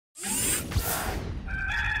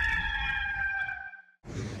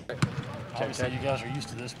Obviously, you guys are used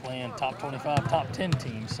to this playing top 25, top 10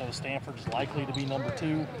 teams, so Stanford is likely to be number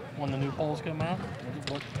 2 when the new polls come out.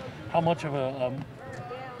 How much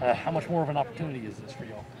more of an opportunity is this for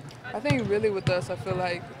y'all? I think really with us, I feel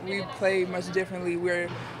like we play much differently. We're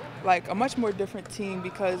like a much more different team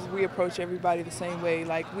because we approach everybody the same way.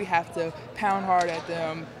 Like we have to pound hard at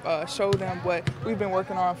them, show them what we've been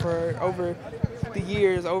working on for over the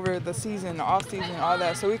years, over the season, the off season, all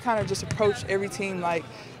that. So we kind of just approach every team like,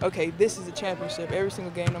 okay, this is a championship every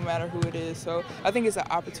single game, no matter who it is. So I think it's an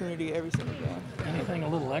opportunity every single game. Anything a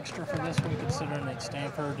little extra for this one, considering that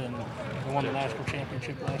Stanford and they won the national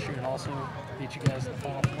championship last year and also beat you guys in the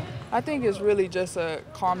Final Four? I think it's really just a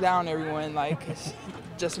calm down, everyone. Like it's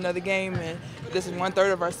just another game, and this is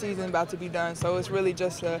 1/3 of our season about to be done. So it's really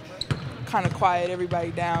just a kind of quiet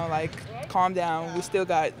everybody down, like calm down. We still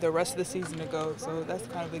got the rest of the season to go, so that's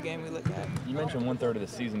kind of the game we look at. You mentioned 1/3 of the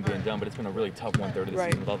season being done, but it's been a really tough 1/3 of the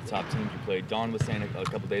season with all the top teams you played. Dawn was saying a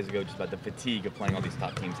couple days ago just about the fatigue of playing all these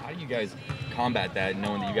top teams. How do you guys combat that,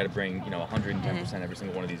 knowing that you got to bring 110% every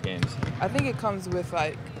single one of these games? I think it comes with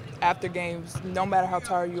like after games, no matter how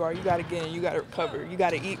tired you are, you got to get in, you got to recover, you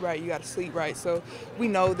got to eat right, you got to sleep right. So we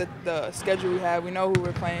know that the schedule we have, we know who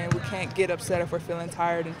we're playing. We can't get upset if we're feeling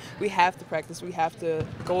tired, and we have to practice. We have to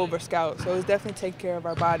go over scout. So it's definitely take care of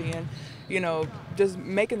our body and, just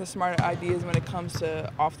making the smarter ideas when it comes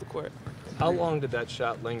to off the court. How long did that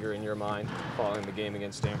shot linger in your mind following the game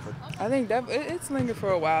against Stanford? I think that it's lingered for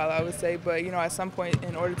a while, I would say. But, at some point,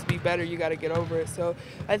 in order to be better, you got to get over it. So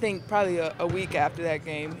I think probably a week after that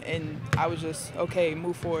game, and I was just, okay,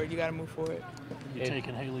 move forward. You got to move forward. You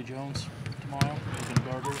taking Haley Jones tomorrow? You can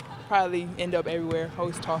guard her? Probably end up everywhere.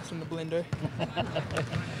 Always tossed in the blender.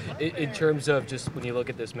 In terms of just when you look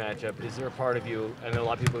at this matchup, is there a part of you, I know a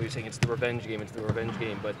lot of people are saying it's the revenge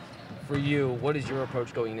game, but for you, what is your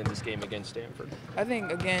approach going into this game against Stanford? I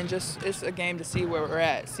think, again, just it's a game to see where we're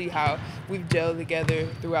at, see how we've gelled together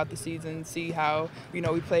throughout the season, see how, we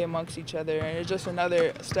play amongst each other, and it's just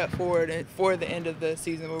another step forward for the end of the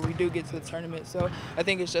season where we do get to the tournament. So I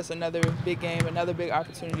think it's just another big game, another big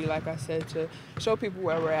opportunity, like I said, to show people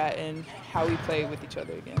where we're at and how we play with each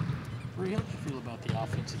other again. Brea, how do you feel about the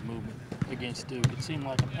offensive movement against Duke? It seemed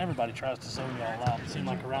like everybody tries to zone y'all out. It seemed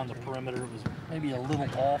like around the perimeter it was maybe a little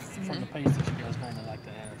off from the pace that you guys normally like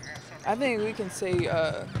to have. I think we can say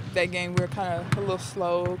that game we were kind of a little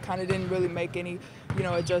slow, kind of didn't really make any,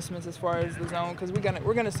 adjustments as far as the zone, because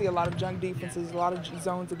we're gonna see a lot of junk defenses, a lot of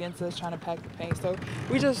zones against us trying to pack the paint. So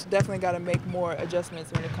we just definitely got to make more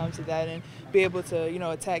adjustments when it comes to that and be able to,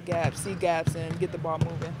 attack gaps, see gaps, and get the ball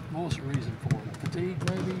moving. What was the reason for it? Fatigue,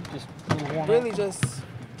 maybe? Just a little worn really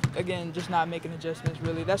out? Just not making adjustments,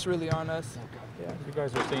 really. That's really on us. Yeah. You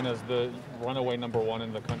guys are seen as the runaway #1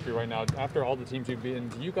 in the country right now. After all the teams you've beaten,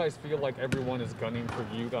 do you guys feel like everyone is gunning for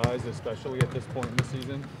you guys, especially at this point in the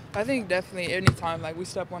season? I think definitely anytime we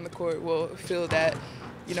step on the court, we'll feel that,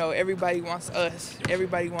 everybody wants us.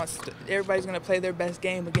 Everybody's going to play their best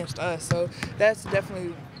game against us. So that's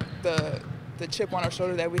definitely the chip on our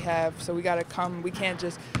shoulder that we have. So we got to come. We can't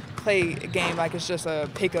just play a game like it's just a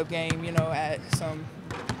pickup game, at some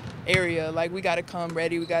area. Like we got to come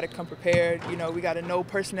ready, we got to come prepared, we got to know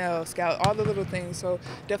personnel, scout, all the little things. So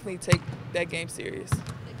definitely take that game serious.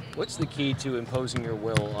 What's the key to imposing your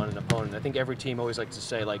will on an opponent? I think every team always likes to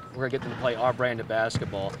say, we're going to get them to play our brand of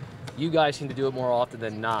basketball. You guys seem to do it more often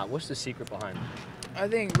than not. What's the secret behind it? I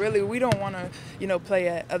think really we don't want to, play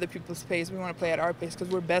at other people's pace. We want to play at our pace because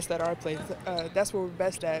we're best at our pace. That's what we're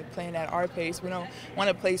best at, playing at our pace. We don't want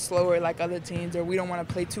to play slower like other teams, or we don't want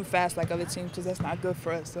to play too fast like other teams because that's not good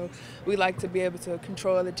for us. So we like to be able to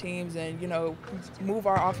control other teams and, move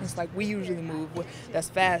our offense like we usually move. That's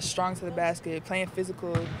fast, strong to the basket, playing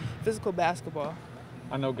physical basketball.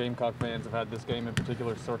 I know Gamecock fans have had this game in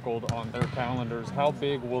particular circled on their calendars. How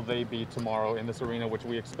big will they be tomorrow in this arena, which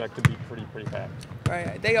we expect to be pretty packed?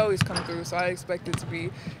 Right, they always come through, so I expect it to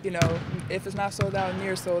be, if it's not sold out,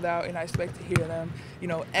 near sold out, and I expect to hear them,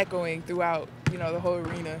 echoing throughout, the whole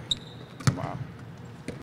arena tomorrow.